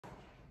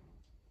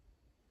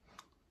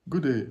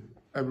Good day,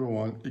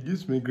 everyone. It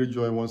gives me great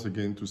joy once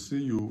again to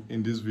see you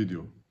in this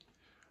video.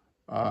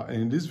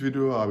 In this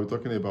video, I'll be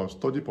talking about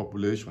study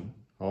population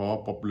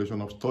or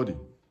population of study.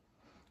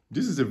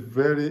 This is a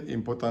very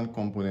important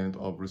component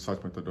of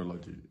research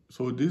methodology.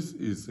 So this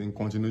is in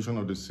continuation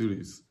of the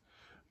series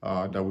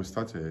that we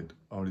started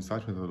on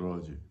research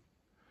methodology.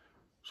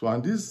 So,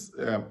 and this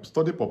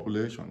study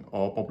population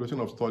or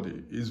population of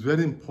study is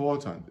very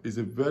important. It's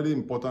a very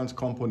important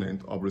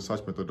component of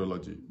research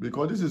methodology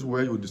because this is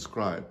where you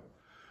describe,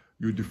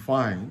 you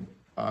define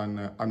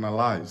and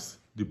analyze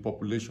the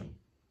population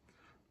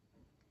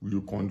you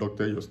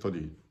conducted your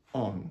study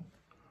on.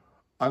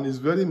 And it's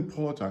very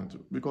important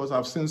because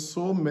I've seen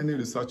so many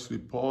research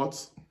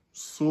reports,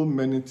 so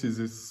many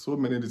theses, so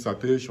many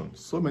dissertations,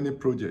 so many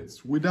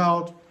projects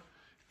without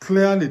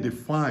clearly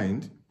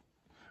defined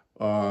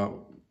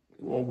or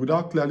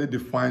without clearly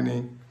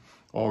defining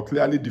or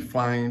clearly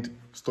defined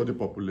study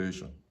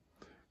population.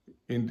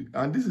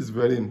 And this is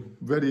very,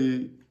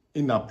 very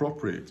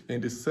inappropriate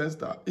in the sense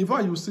that, in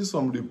fact, you see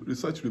some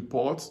research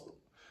reports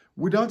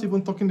without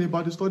even talking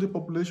about the study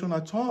population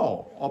at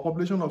all, or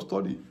population of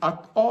study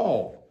at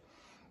all.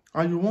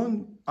 And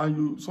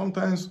you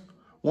sometimes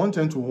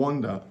tend to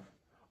wonder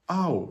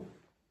how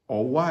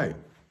or why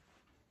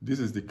this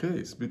is the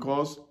case,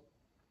 because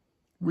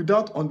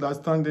without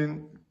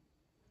understanding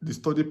the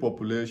study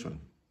population,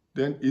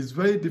 then it's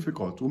very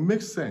difficult to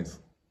make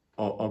sense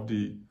of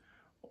the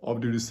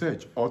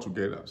research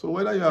altogether. So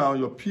whether you are on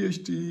your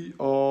PhD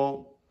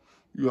or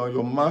you are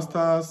your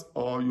master's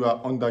or you are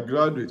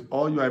undergraduate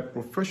or you are a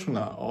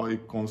professional or a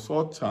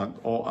consultant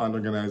or an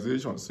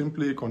organization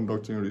simply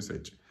conducting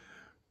research,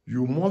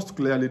 you must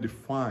clearly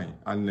define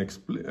and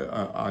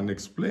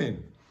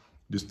explain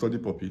the study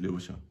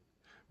population,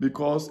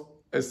 because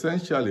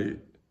essentially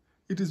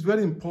it is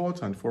very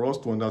important for us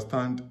to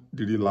understand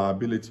the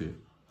reliability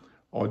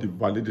or the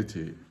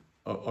validity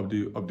of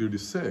the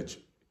research.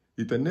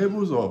 It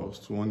enables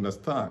us to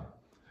understand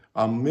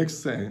and make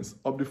sense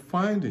of the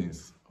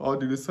findings of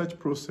the research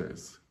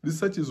process.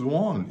 Research is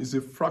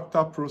a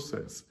fractal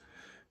process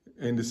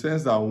in the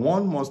sense that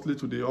one must lead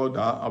to the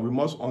other, and we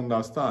must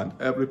understand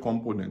every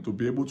component to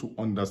be able to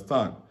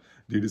understand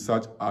the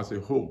research as a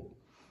whole.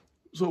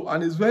 So,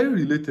 and it's very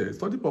related,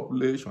 study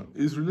population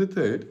is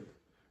related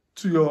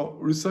to your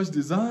research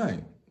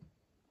design.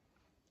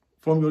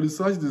 From your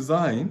research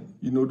design,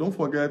 don't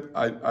forget,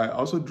 I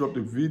also dropped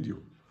a video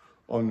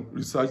on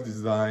research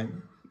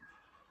design,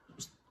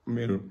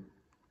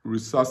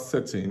 research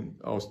setting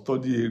or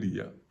study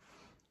area.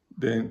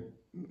 Then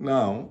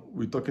now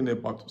we're talking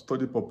about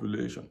study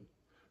population.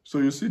 So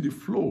you see the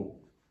flow.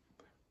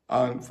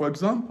 And for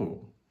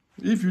example,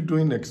 if you're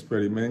doing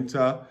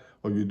experimental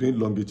or you're doing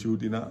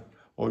longitudinal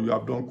or you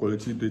have done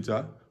qualitative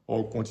data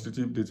or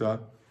quantitative data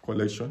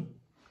collection,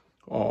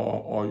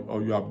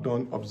 or you have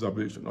done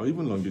observation or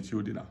even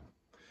longitudinal,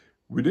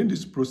 within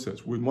this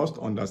process, we must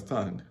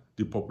understand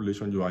the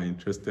population you are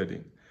interested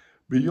in.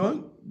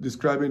 Beyond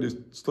describing the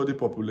study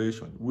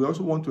population, we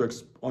also want to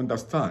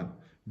understand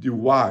the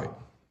why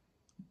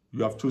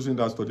you have chosen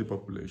that study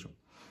population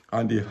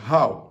and the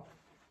how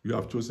you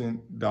have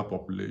chosen that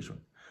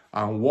population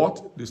and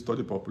what the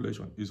study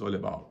population is all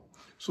about.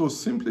 So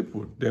simply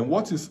put, then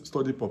what is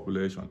study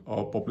population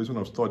or population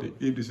of study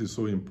if this is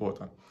so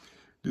important?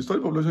 The study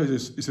population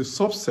is a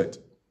subset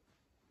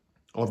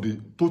of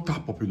the total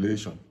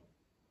population.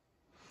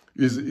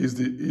 Is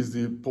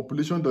the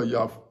population that you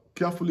have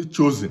carefully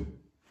chosen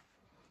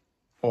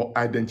or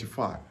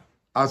identified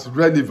as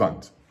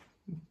relevant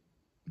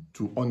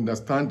to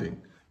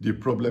understanding the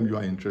problem you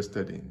are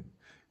interested in.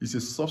 It's a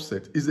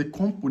subset, it's a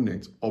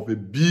component of a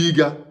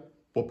bigger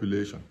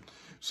population.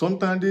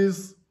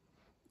 Sometimes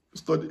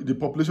the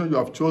population you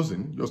have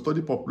chosen, your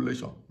study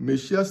population, may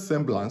share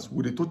semblance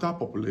with the total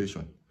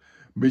population,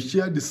 may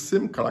share the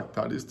same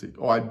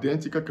characteristic or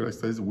identical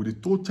characteristics with the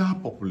total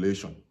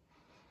population.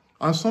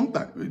 And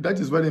sometimes that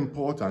is very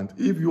important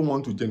if you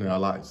want to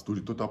generalize to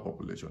the total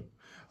population.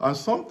 And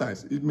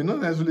sometimes it may not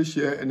necessarily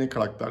share any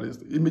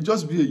characteristics. It may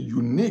just be a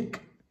unique,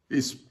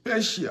 a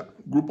special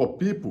group of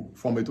people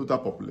from a total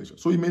population.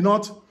 So it may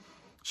not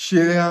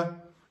share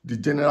the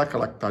general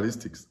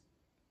characteristics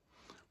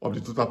of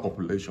the total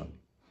population.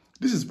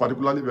 This is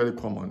particularly very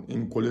common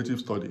in qualitative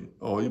study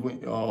or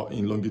even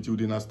in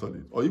longitudinal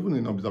studies or even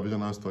in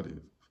observational studies.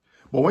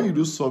 But when you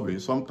do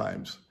surveys,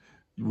 sometimes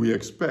we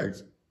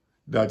expect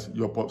that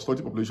your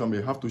study population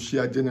may have to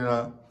share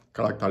general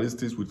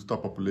characteristics with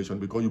total population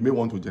because you may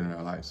want to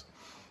generalize.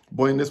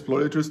 But in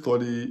exploratory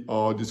study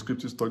or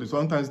descriptive study,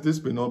 sometimes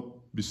this may not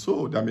be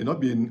so. There may not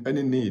be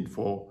any need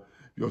for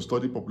your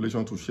study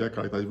population to share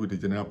characteristics with the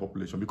general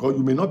population because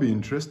you may not be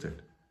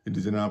interested in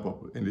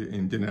the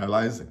in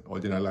generalizing or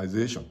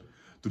generalization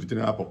to the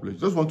general population.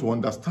 You just want to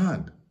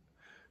understand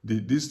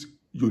this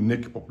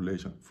unique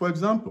population. For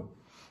example,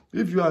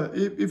 if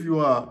you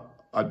are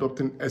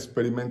adopting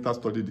experimental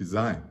study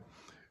design,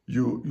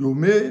 you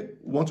may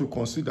want to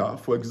consider,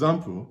 for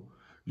example,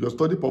 your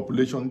study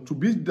population to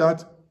be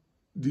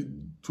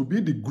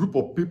the group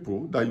of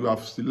people that you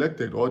have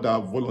selected or that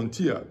have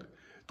volunteered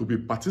to be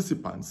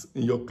participants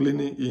in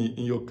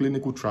your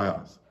clinical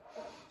trials.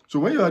 So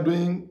when you are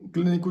doing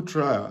clinical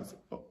trials,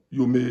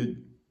 you may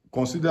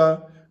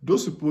consider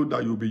those people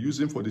that you'll be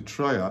using for the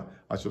trial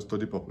as your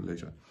study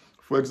population.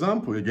 For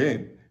example,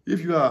 again,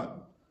 if you are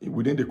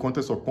within the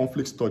context of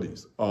conflict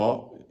studies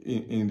or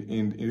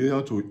in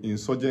relation to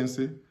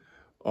insurgency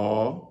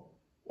or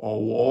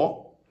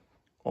war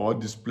or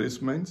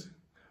displacement,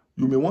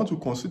 you may want to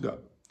consider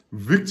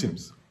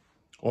victims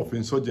of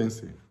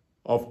insurgency,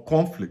 of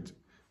conflict,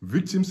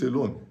 victims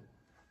alone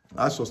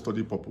as your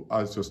study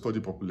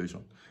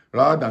population,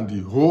 rather than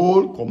the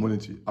whole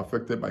community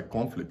affected by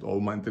conflict or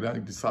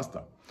humanitarian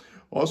disaster.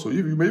 Also, if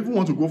you may even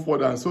want to go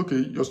further and say, okay,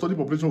 your study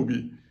population will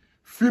be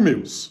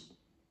females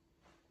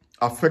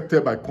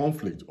affected by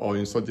conflict or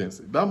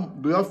insurgency.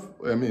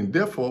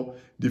 Therefore,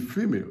 the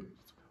female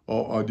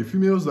or the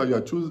females that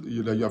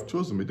you have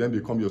chosen may then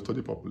become your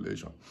study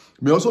population.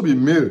 May also be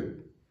male.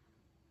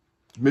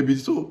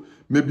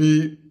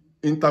 Maybe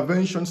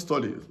intervention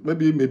studies.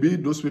 Maybe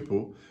those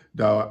people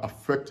that are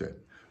affected.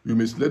 You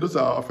may select those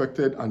that are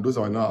affected and those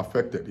that are not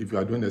affected if you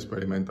are doing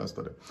experimental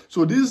study.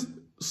 So this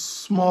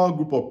small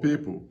group of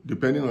people,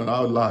 depending on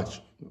how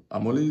large,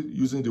 I'm only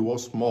using the word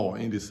small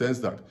in the sense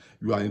that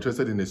you are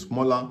interested in a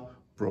smaller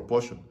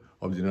proportion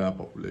of the general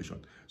population.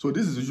 So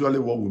this is usually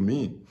what we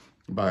mean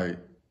by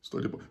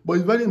study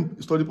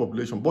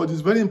population. But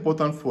it's very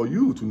important for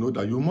you to know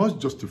that you must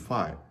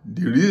justify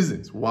the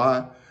reasons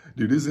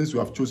you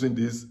have chosen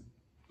this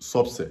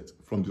subset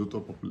from the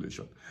total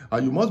population.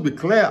 And you must be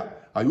clear.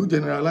 Are you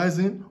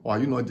generalizing or are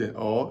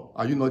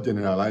you not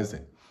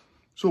generalizing?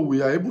 So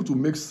we are able to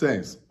make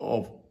sense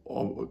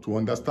to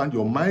understand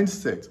your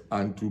mindset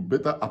and to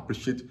better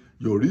appreciate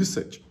your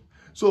research.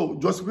 So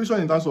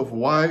justification in terms of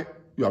why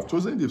you have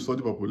chosen the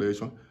study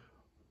population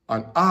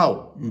and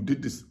how you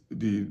did this,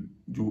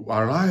 you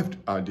arrived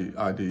at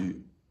the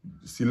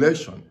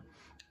selection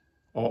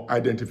or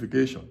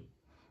identification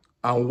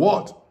and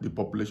what the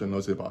population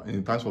knows about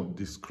in terms of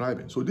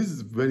describing. So this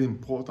is very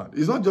important.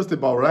 It's not just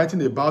about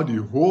writing about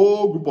the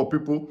whole group of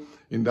people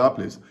in that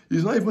place.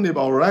 It's not even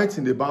about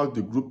writing about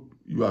the group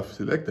you have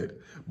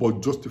selected,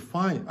 but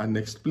justifying and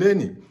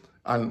explaining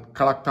and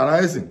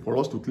characterizing for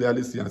us to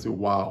clearly see and say,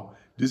 wow,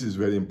 this is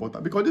very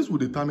important, because this will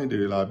determine the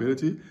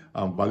reliability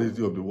and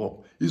validity of the work.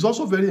 It's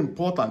also very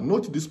important,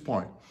 note this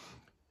point,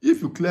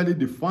 if you clearly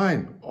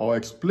define or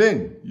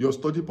explain your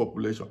study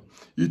population,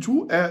 it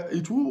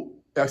will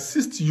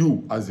assist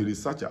you as a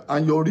researcher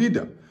and your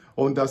reader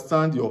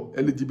understand your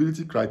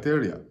eligibility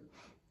criteria,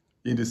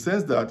 in the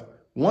sense that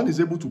one is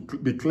able to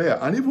be clear,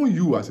 and even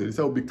you as a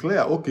researcher will be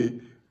clear, okay,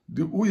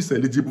 who is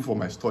eligible for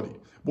my study.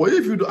 But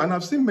if you do, and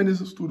I've seen many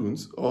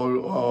students or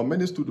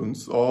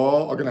organizations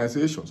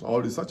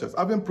or researchers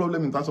having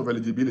problem in terms of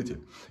eligibility.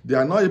 They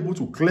are not able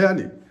to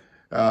clearly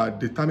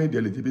determine the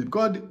eligibility,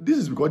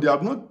 because they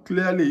have not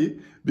clearly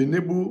been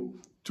able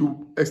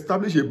to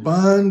establish a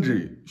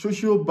boundary,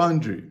 social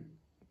boundary,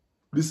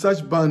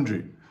 research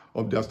boundary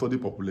of their study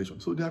population.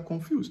 So they are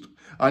confused.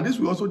 And this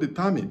will also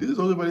determine, this is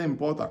also very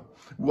important,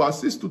 we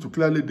assist you to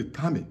clearly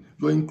determine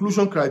your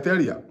inclusion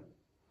criteria.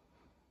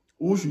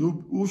 Who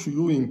should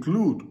you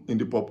include in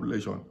the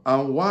population,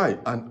 and why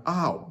and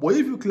how? But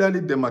if you clearly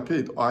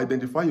demarcate or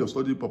identify your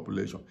study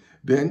population,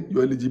 then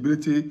your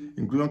eligibility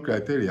inclusion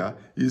criteria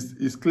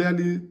is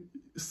clearly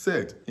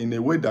set in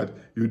a way that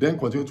you then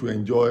continue to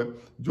enjoy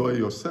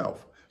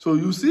yourself. So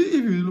you see,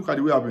 if you look at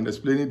the way I've been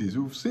explaining this,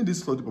 you've seen this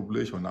study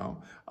population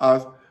now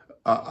as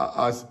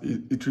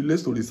it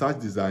relates to research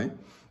design,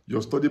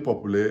 your study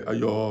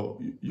population,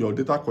 your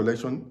data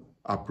collection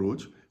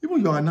approach, even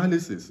your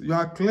analysis. You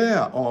are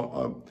clear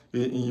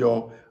in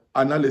your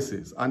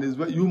analysis, and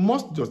you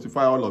must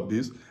justify all of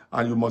this,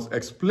 and you must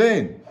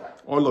explain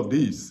all of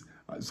this.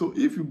 So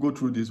if you go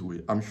through this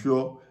way, I'm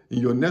sure in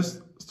your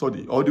next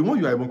study, or the one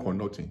you are even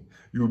conducting,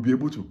 you'll be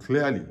able to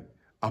clearly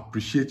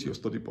appreciate your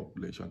study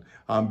population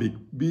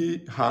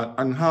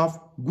and have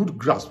good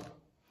grasp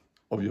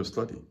of your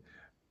study,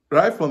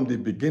 right from the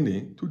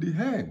beginning to the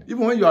end.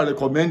 Even when you are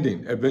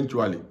recommending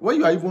eventually, when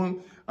you are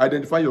even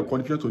identifying your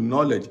contribution to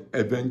knowledge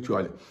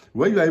eventually,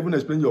 when you are even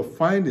explaining your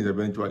findings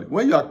eventually,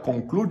 when you are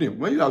concluding,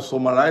 when you are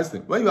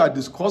summarizing, when you are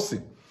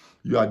discussing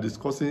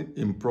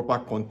in proper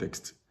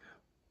context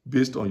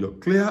based on your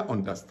clear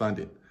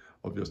understanding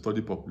of your study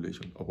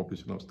population or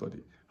population of study.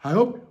 I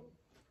hope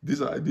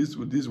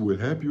this will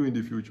help you in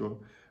the future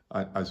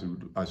as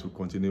you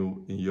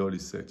continue in your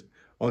research.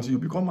 Until you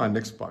become an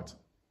expert,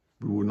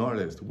 we will not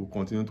rest. We will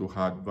continue to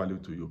add value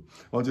to you.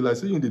 Until I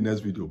see you in the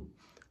next video,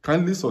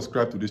 kindly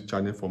subscribe to this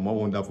channel for more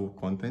wonderful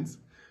contents.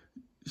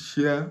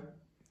 Share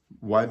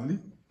widely,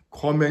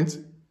 comment,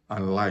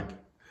 and like.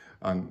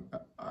 And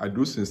I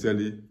do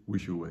sincerely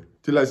wish you well.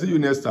 Till I see you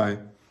next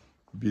time,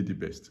 be the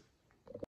best.